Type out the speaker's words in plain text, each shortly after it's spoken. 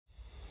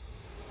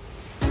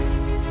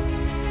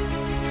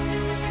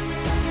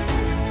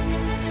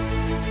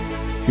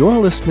You're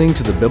listening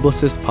to the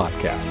Biblicist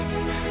Podcast,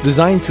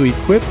 designed to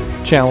equip,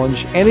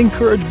 challenge, and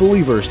encourage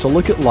believers to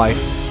look at life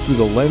through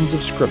the lens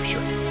of Scripture.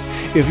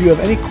 If you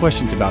have any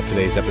questions about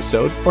today's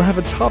episode or have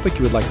a topic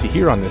you would like to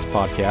hear on this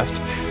podcast,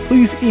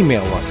 please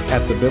email us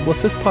at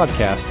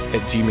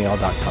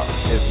thebiblicistpodcast@gmail.com.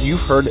 If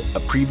you've heard a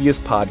previous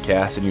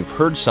podcast and you've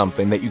heard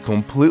something that you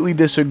completely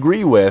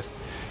disagree with,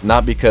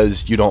 not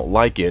because you don't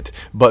like it,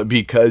 but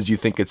because you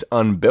think it's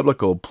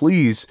unbiblical,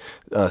 please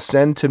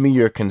send to me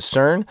your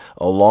concern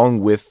along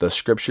with the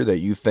scripture that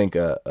you think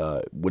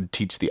would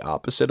teach the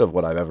opposite of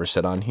what I've ever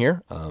said on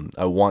here.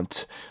 I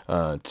want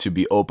to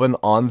be open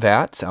on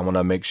that. I want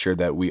to make sure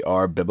that we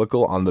are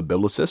biblical on the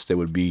Biblicist. It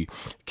would be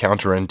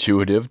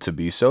counterintuitive to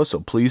be so. So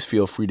please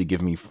feel free to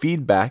give me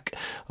feedback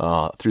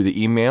through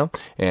the email.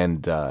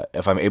 And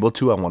if I'm able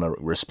to, I want to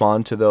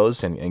respond to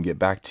those and get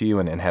back to you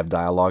and have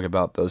dialogue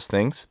about those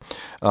things.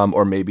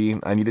 Or maybe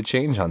I need to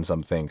change on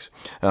some things.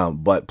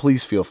 But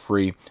please feel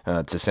free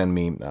to send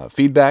me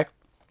feedback.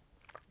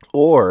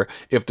 Or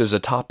if there's a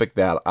topic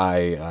that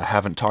I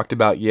haven't talked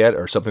about yet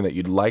or something that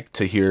you'd like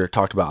to hear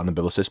talked about on the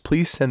Biblicist,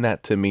 please send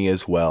that to me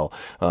as well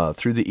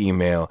through the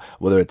email,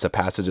 whether it's a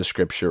passage of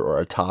Scripture or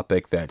a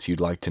topic that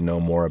you'd like to know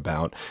more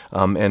about.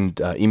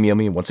 And email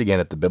me once again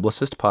at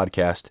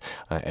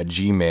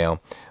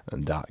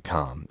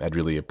thebiblicistpodcast@gmail.com. I'd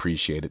really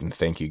appreciate it, and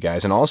thank you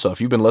guys. And also, if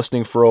you've been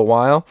listening for a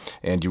while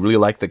and you really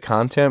like the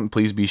content,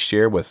 please be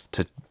sure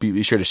to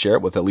share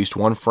it with at least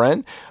one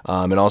friend,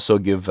 and also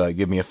give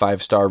me a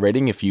 5-star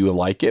rating if you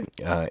like it.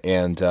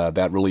 And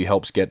that really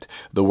helps get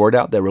the word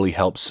out. That really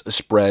helps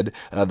spread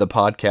the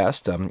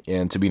podcast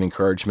and to be an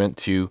encouragement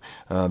to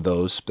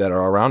those that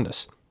are around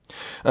us.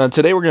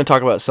 Today we're going to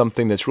talk about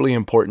something that's really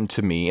important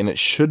to me, and it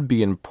should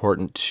be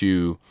important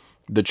to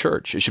the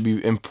church. It should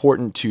be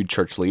important to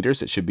church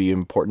leaders. It should be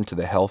important to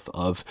the health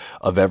of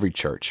every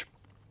church.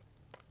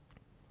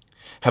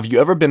 Have you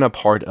ever been a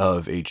part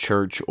of a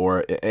church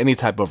or any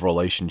type of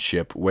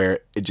relationship where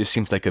it just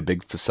seems like a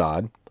big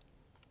facade?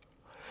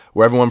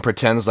 Where everyone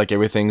pretends like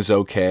everything's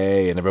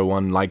okay and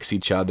everyone likes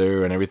each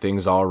other and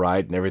everything's all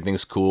right and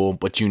everything's cool,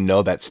 but you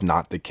know that's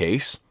not the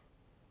case.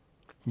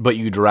 But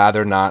you'd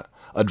rather not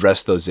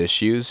address those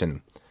issues,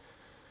 and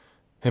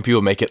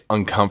people make it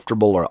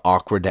uncomfortable or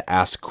awkward to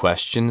ask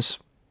questions.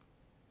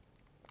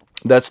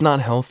 That's not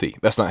healthy.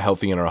 That's not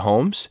healthy in our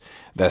homes.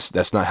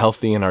 That's not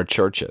healthy in our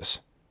churches.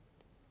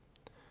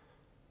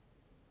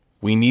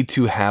 We need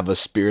to have a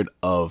spirit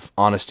of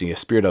honesty, a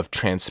spirit of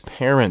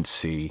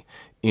transparency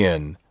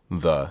in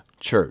the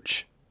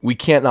church. We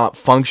cannot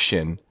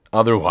function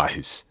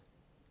otherwise.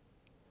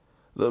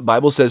 The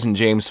Bible says in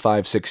James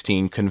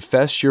 5:16,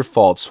 "Confess your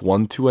faults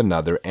one to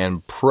another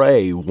and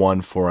pray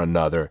one for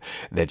another,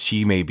 that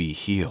ye may be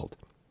healed.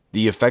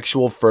 The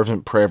effectual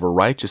fervent prayer of a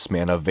righteous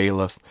man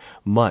availeth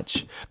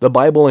much." The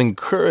Bible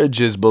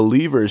encourages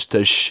believers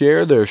to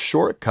share their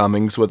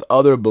shortcomings with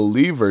other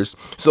believers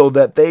so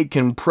that they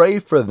can pray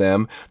for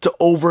them to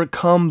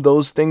overcome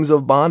those things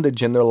of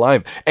bondage in their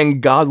life. And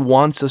God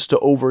wants us to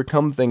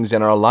overcome things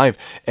in our life.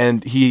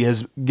 And He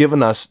has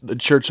given us the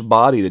church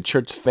body, the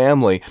church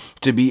family,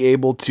 to be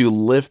able to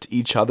lift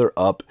each other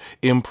up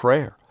in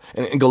prayer.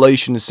 And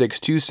Galatians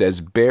 6:2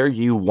 says, "Bear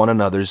ye one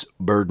another's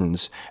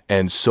burdens,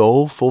 and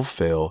so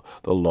fulfill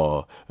the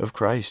law of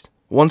Christ."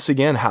 Once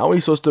again, how are we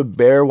supposed to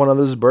bear one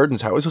another's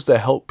burdens? How are we supposed to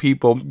help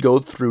people go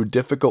through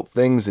difficult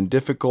things and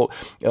difficult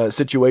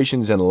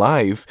situations in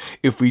life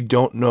if we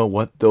don't know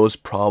what those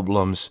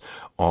problems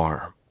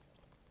are?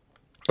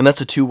 And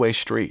that's a two-way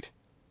street.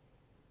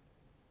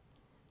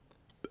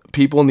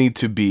 People need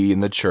to be in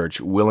the church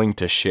willing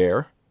to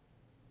share,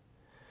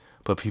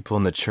 but people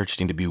in the church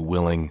need to be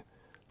willing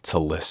to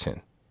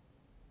listen.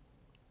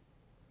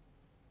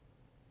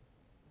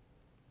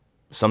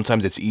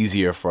 Sometimes it's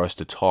easier for us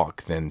to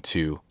talk than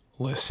to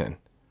listen.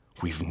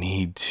 We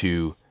need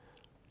to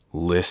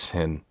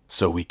listen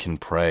so we can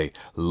pray.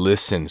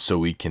 Listen so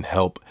we can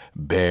help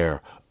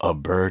bear a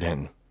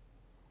burden.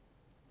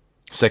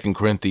 2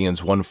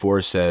 Corinthians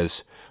 1:4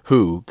 says,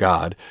 "Who,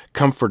 God,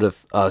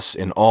 comforteth us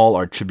in all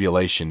our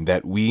tribulation,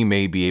 that we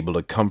may be able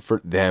to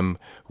comfort them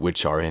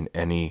which are in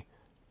any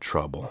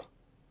trouble,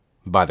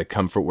 by the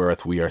comfort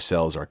wherewith we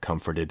ourselves are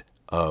comforted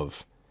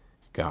of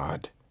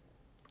God."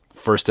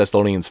 1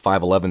 Thessalonians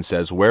 5:11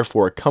 says,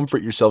 "Wherefore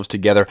comfort yourselves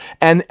together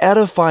and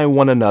edify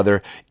one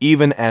another,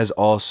 even as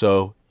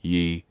also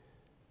ye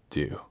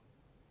do."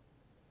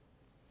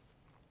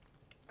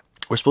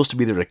 We're supposed to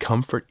be there to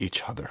comfort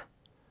each other,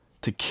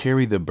 to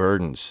carry the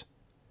burdens,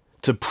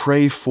 to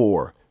pray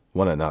for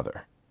one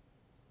another.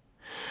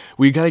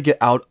 We got to get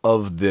out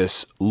of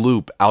this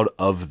loop, out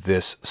of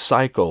this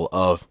cycle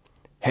of,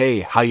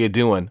 "Hey, how you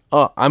doing?"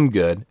 "Oh, I'm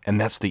good." And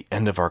that's the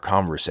end of our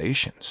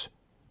conversations.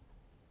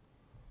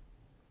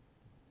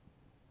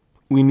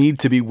 We need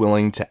to be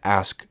willing to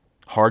ask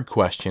hard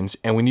questions,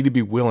 and we need to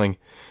be willing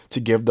to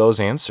give those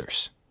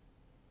answers.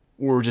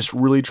 We're just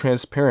really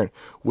transparent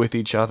with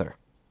each other.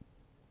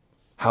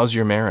 How's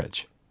your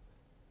marriage?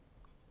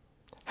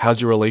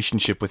 How's your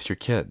relationship with your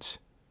kids?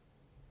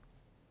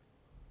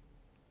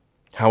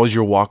 How is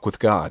your walk with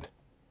God?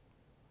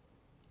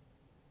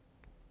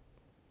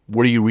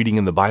 What are you reading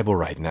in the Bible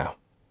right now?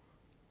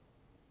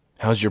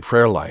 How's your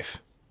prayer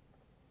life?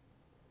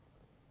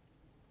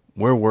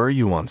 Where were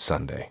you on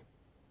Sunday?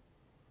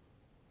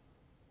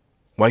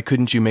 Why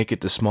couldn't you make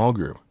it to small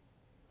group?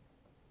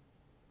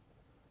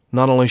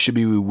 Not only should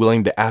we be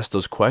willing to ask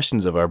those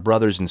questions of our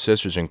brothers and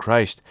sisters in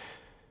Christ,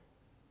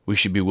 we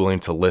should be willing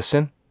to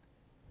listen,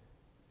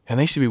 and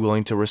they should be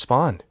willing to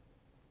respond.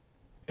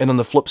 And on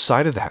the flip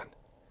side of that,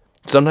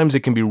 sometimes it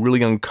can be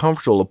really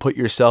uncomfortable to put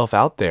yourself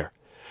out there.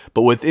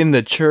 But within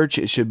the church,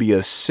 it should be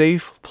a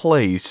safe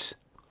place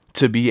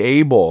to be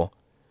able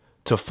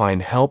to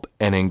find help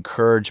and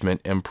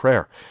encouragement and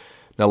prayer.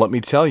 Now, let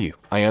me tell you,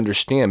 I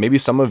understand. Maybe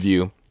some of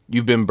you,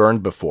 you've been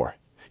burned before.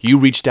 You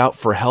reached out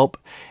for help,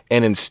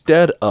 and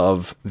instead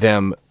of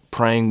them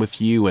praying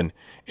with you and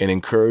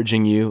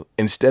encouraging you,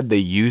 instead they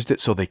used it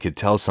so they could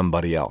tell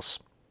somebody else.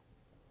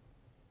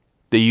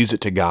 They use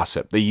it to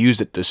gossip. They use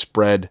it to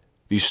spread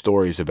these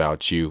stories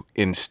about you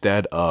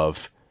instead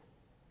of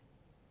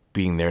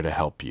being there to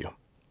help you.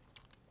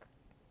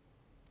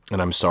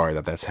 And I'm sorry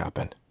that that's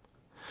happened.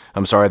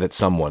 I'm sorry that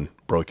someone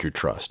broke your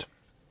trust.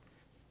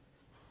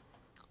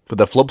 But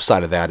the flip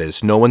side of that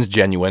is no one's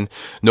genuine,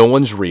 no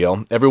one's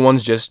real,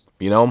 everyone's just,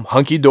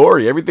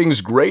 hunky-dory,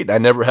 everything's great, I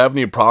never have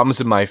any problems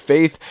in my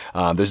faith,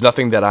 there's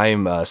nothing that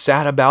I'm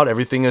sad about,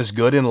 everything is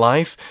good in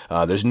life,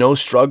 there's no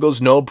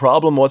struggles, no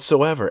problem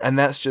whatsoever, and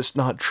that's just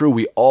not true.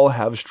 We all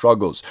have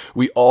struggles,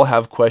 we all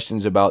have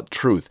questions about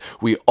truth,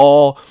 we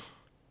all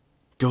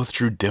go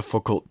through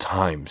difficult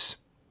times.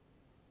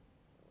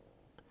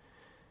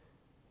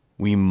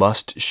 We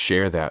must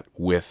share that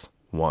with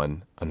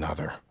one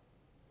another,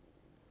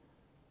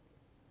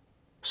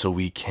 so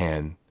we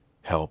can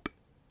help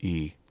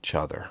each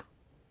other.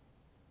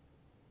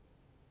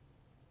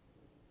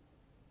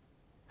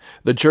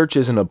 The church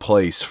isn't a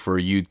place for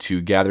you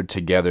to gather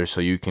together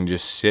so you can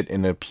just sit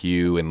in a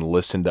pew and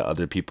listen to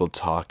other people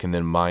talk and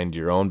then mind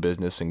your own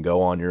business and go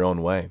on your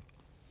own way.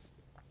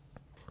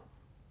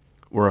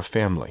 We're a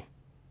family.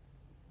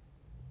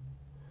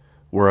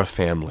 We're a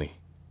family.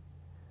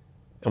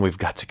 And we've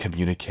got to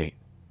communicate.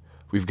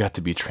 We've got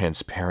to be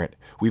transparent.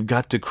 We've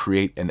got to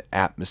create an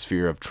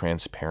atmosphere of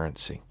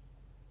transparency.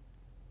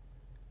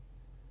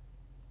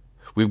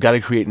 We've got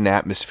to create an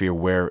atmosphere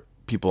where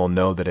people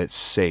know that it's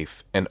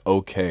safe and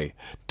okay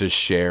to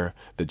share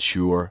that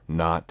you're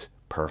not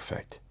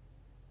perfect.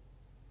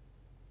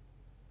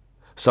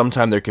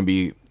 Sometimes there can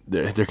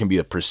be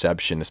a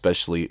perception,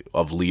 especially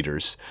of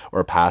leaders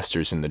or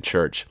pastors in the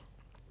church,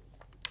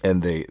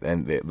 and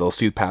they'll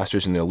see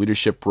pastors in their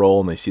leadership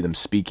role, and they see them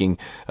speaking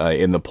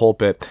in the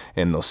pulpit,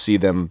 and they'll see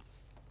them,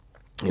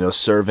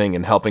 serving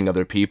and helping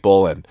other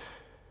people, and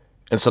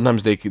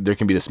sometimes there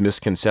can be this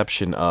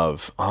misconception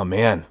of, oh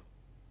man,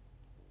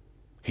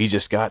 he's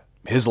just got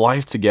his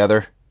life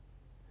together.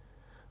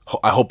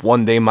 I hope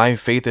one day my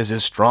faith is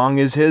as strong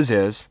as his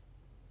is.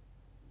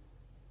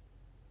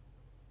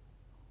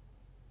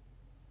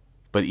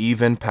 But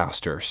even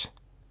pastors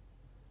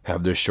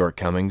have their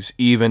shortcomings.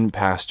 Even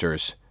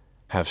pastors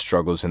have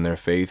struggles in their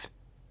faith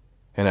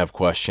and have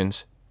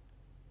questions.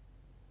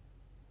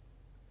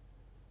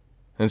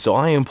 And so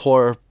I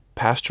implore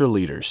pastor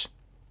leaders,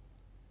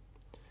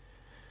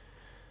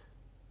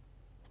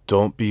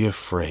 don't be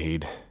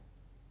afraid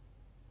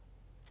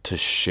to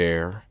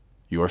share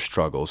your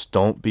struggles.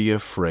 Don't be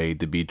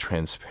afraid to be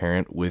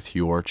transparent with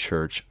your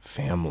church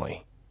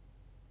family.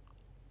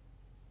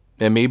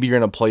 And maybe you're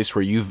in a place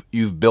where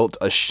you've built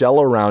a shell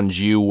around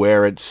you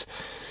where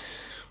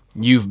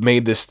you've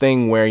made this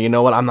thing where, you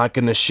know what, I'm not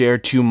going to share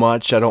too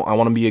much. I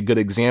want to be a good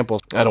example.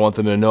 I don't want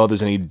them to know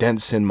there's any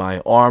dents in my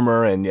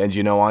armor. And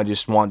I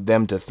just want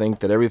them to think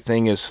that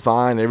everything is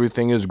fine.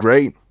 Everything is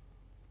great.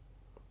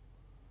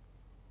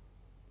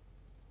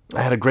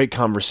 I had a great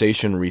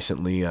conversation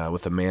recently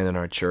with a man in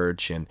our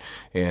church, and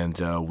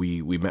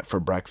we met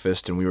for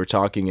breakfast, and we were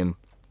talking,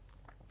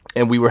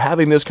 and we were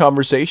having this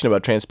conversation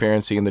about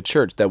transparency in the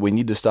church, that we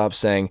need to stop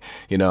saying,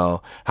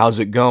 how's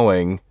it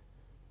going?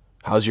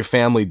 How's your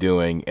family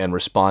doing? And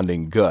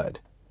responding good.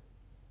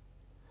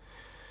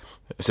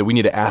 So we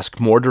need to ask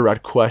more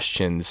direct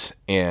questions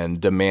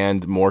and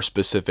demand more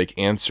specific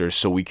answers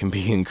so we can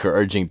be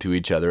encouraging to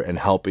each other and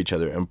help each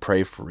other and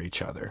pray for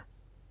each other.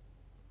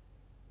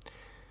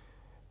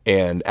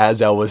 And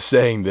as I was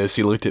saying this,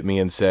 he looked at me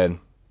and said,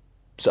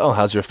 so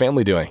how's your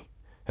family doing?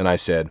 And I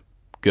said,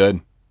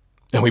 good.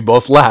 And we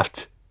both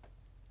laughed.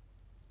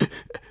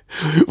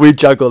 We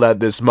chuckled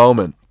at this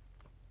moment.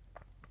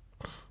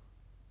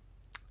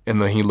 And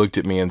then he looked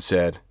at me and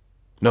said,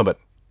 no, but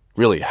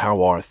really,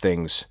 how are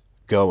things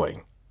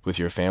going with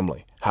your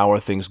family? How are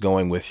things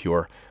going with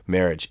your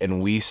marriage?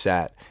 And we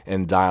sat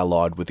and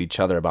dialogued with each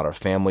other about our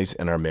families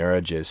and our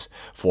marriages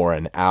for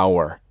an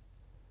hour,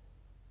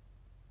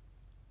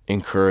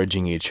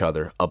 encouraging each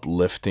other,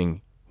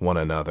 uplifting one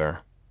another.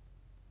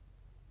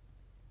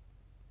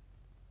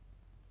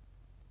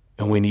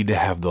 And we need to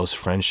have those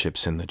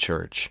friendships in the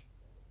church.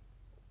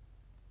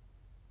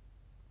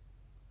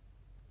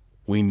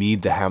 We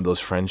need to have those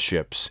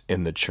friendships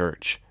in the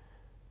church.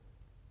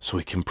 so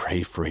we can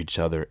pray for each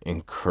other,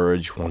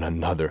 encourage one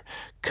another,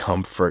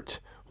 comfort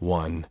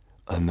one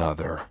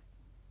another.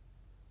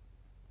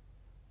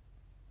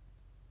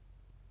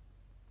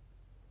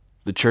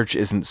 The church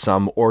isn't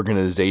some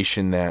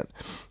organization that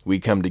we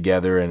come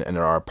together and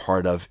are a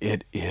part of.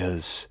 It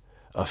is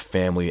a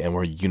family, and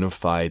we're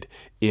unified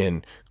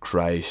in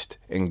Christ.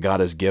 And God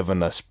has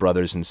given us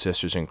brothers and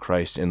sisters in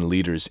Christ and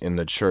leaders in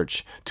the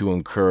church to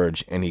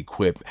encourage and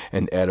equip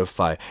and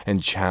edify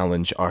and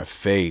challenge our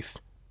faith.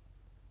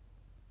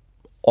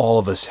 All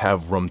of us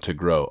have room to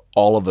grow.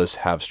 All of us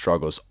have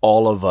struggles.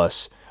 All of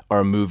us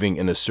are moving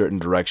in a certain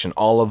direction.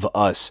 All of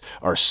us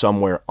are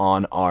somewhere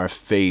on our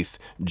faith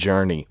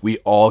journey. We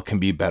all can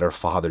be better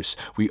fathers.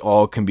 We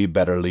all can be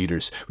better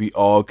leaders. We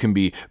all can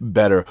be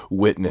better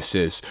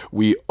witnesses.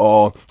 We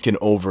all can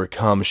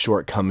overcome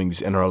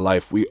shortcomings in our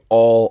life. We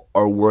all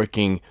are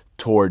working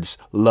towards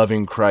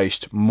loving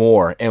Christ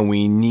more, and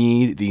we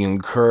need the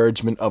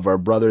encouragement of our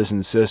brothers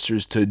and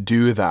sisters to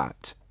do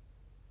that.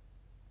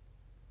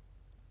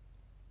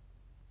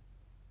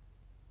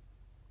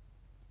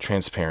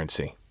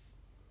 Transparency.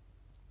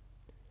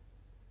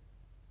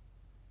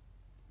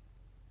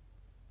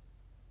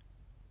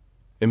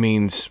 It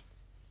means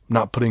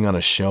not putting on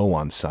a show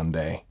on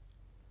Sunday.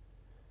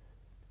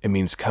 It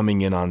means coming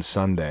in on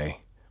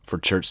Sunday for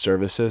church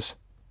services,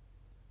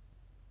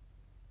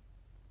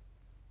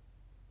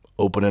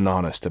 open and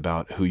honest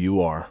about who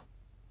you are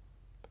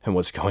and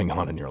what's going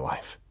on in your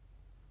life.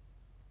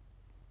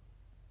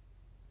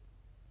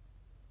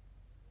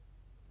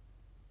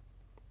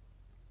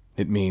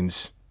 It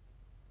means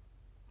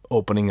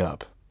opening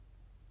up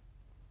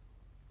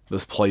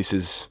those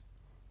places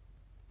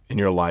in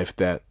your life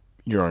that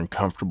you're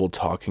uncomfortable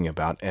talking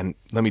about. And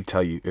let me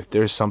tell you, if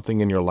there's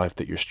something in your life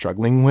that you're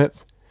struggling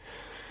with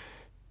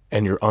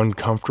and you're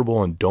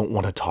uncomfortable and don't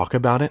want to talk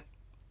about it,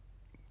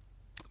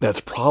 that's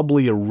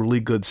probably a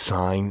really good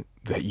sign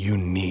that you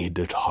need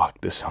to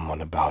talk to someone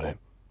about it.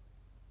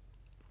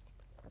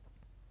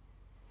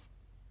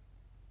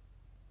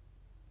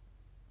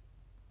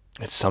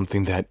 It's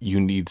something that you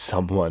need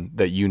someone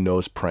that you know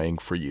is praying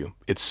for you.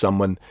 It's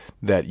someone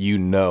that you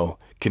know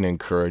can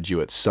encourage you.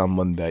 It's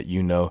someone that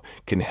you know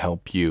can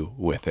help you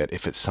with it.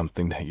 If it's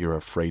something that you're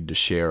afraid to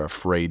share,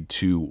 afraid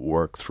to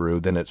work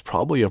through, then it's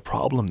probably a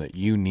problem that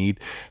you need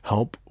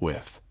help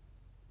with.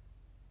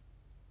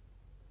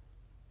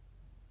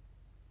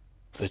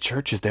 The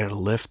church is there to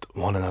lift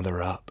one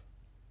another up.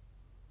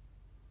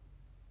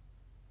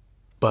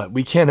 But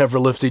we can't ever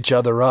lift each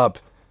other up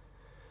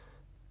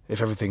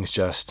if everything's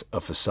just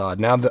a facade.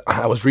 Now,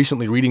 I was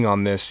recently reading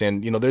on this,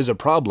 and, there's a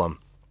problem.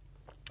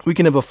 We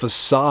can have a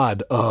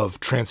facade of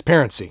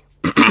transparency,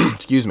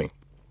 excuse me,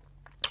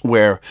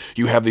 where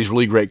you have these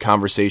really great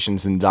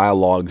conversations and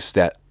dialogues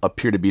that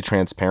appear to be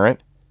transparent,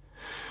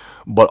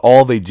 but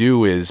all they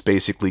do is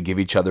basically give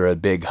each other a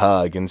big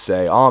hug and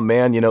say, oh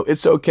man,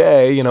 it's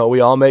okay, we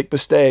all make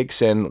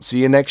mistakes, and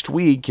see you next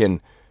week,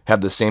 and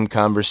have the same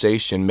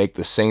conversation, make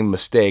the same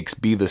mistakes,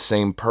 be the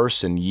same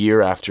person year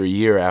after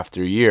year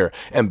after year,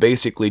 and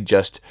basically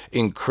just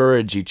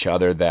encourage each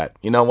other that,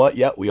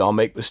 we all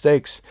make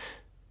mistakes.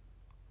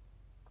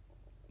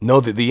 No,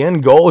 that the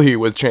end goal here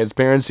with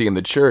transparency in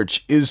the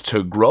church is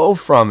to grow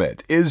from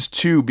it, is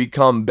to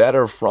become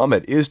better from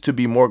it, is to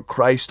be more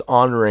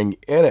Christ-honoring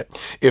in it.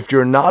 If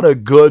you're not a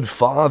good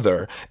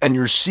father and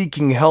you're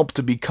seeking help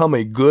to become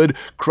a good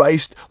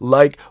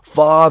Christ-like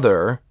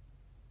father,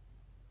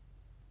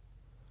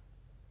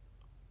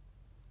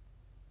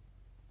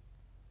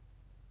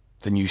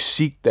 then you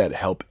seek that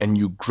help and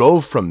you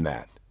grow from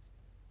that.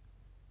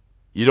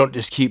 You don't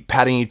just keep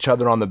patting each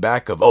other on the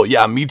back of, oh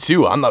yeah, me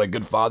too, I'm not a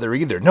good father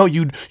either. No,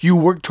 you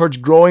work towards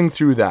growing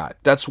through that.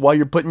 That's why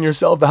you're putting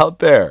yourself out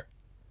there.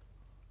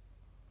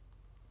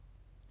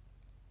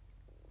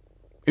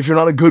 If you're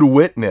not a good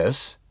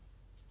witness,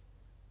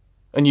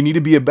 and you need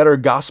to be a better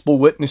gospel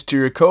witness to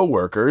your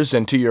coworkers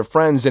and to your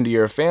friends and to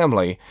your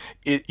family,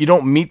 you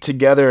don't meet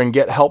together and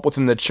get help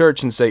within the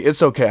church and say,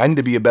 it's okay, I need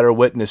to be a better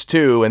witness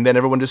too, and then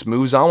everyone just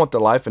moves on with their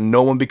life and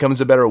no one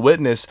becomes a better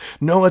witness.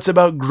 No, it's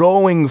about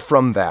growing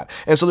from that.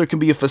 And so there can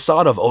be a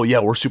facade of, oh yeah,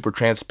 we're super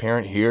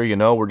transparent here,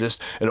 we're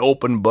just an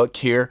open book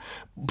here.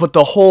 But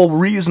the whole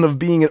reason of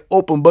being an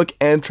open book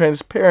and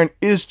transparent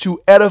is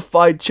to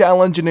edify,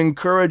 challenge, and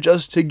encourage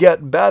us to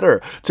get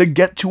better, to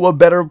get to a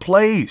better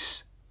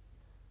place,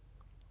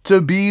 to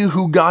be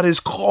who God is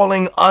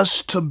calling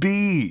us to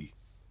be.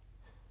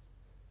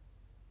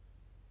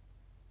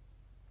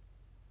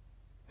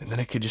 And then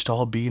it could just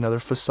all be another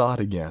facade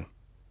again.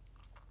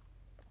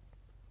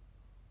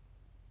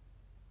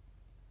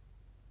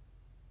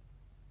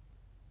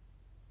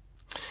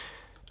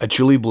 I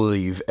truly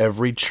believe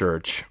every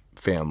church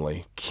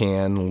family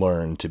can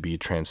learn to be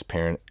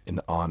transparent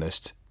and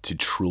honest, to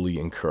truly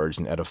encourage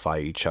and edify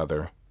each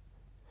other.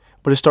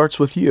 But it starts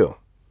with you.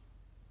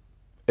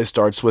 It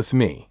starts with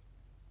me.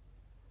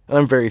 And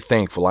I'm very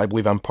thankful. I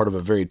believe I'm part of a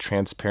very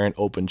transparent,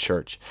 open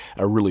church.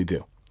 I really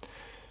do.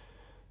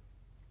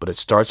 But it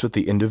starts with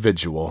the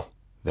individual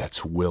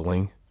that's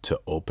willing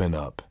to open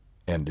up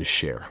and to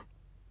share.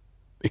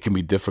 It can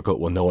be difficult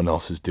when no one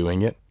else is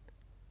doing it.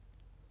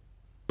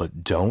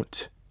 But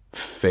don't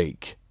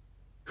fake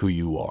who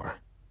you are.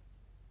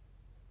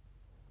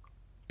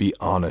 Be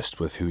honest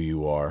with who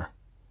you are.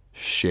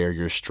 Share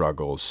your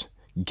struggles.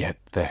 Get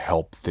the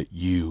help that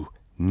you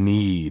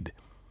need.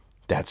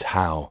 That's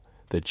how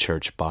the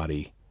church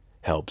body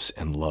helps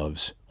and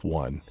loves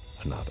one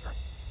another.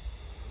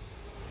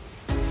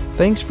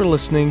 Thanks for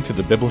listening to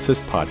the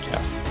Biblicist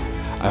Podcast.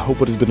 I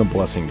hope it has been a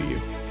blessing to you.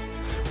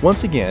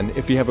 Once again,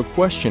 if you have a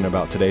question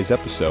about today's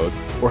episode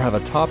or have a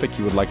topic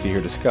you would like to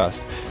hear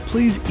discussed,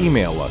 please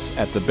email us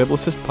at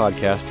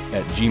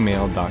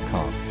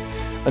thebiblicistpodcast@gmail.com.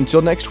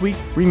 Until next week,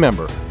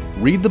 remember,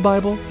 read the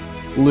Bible,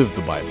 live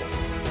the Bible.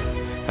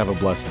 Have a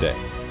blessed day.